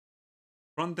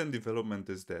Front-end development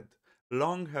is dead.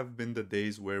 Long have been the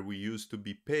days where we used to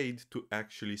be paid to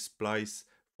actually splice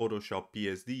Photoshop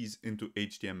PSDs into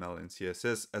HTML and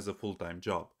CSS as a full-time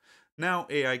job. Now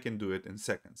AI can do it in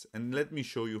seconds, and let me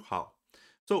show you how.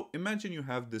 So imagine you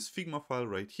have this Figma file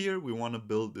right here. We want to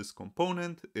build this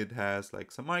component. It has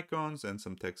like some icons and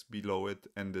some text below it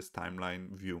and this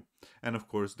timeline view. And of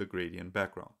course the gradient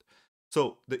background.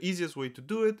 So the easiest way to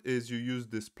do it is you use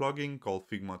this plugin called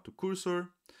Figma to Cursor.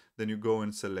 Then you go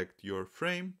and select your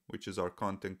frame, which is our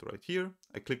content right here.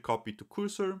 I click copy to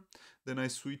cursor. Then I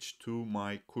switch to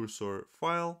my cursor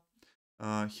file.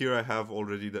 Here I have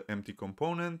already the empty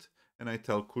component and I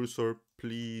tell cursor,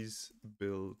 please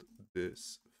build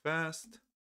this fast.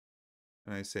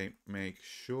 And I say, make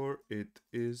sure it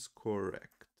is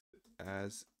correct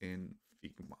as in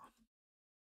Figma.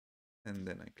 And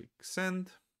then I click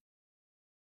send.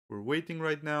 We're waiting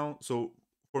right now. So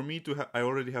for me to have, I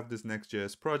already have this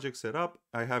Next.js project set up.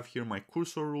 I have here my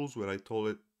cursor rules where I told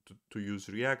it to use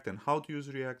React and how to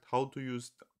use React, how to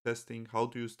use testing, how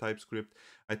to use TypeScript.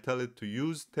 I tell it to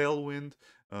use Tailwind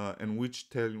and which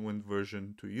Tailwind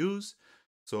version to use.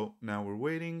 So now we're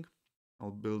waiting.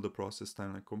 I'll build a process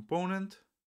timeline component.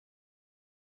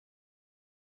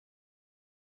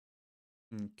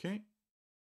 Okay.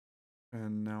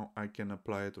 And now I can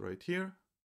apply it right here.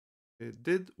 It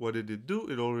did. What did it do?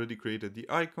 It already created the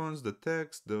icons, the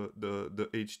text, the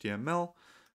HTML.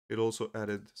 It also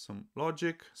added some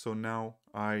logic. So now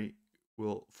I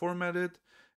will format it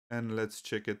and let's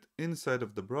check it inside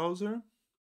of the browser.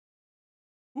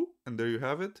 Ooh, and there you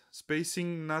have it.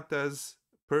 Spacing not as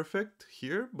perfect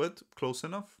here, but close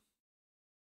enough.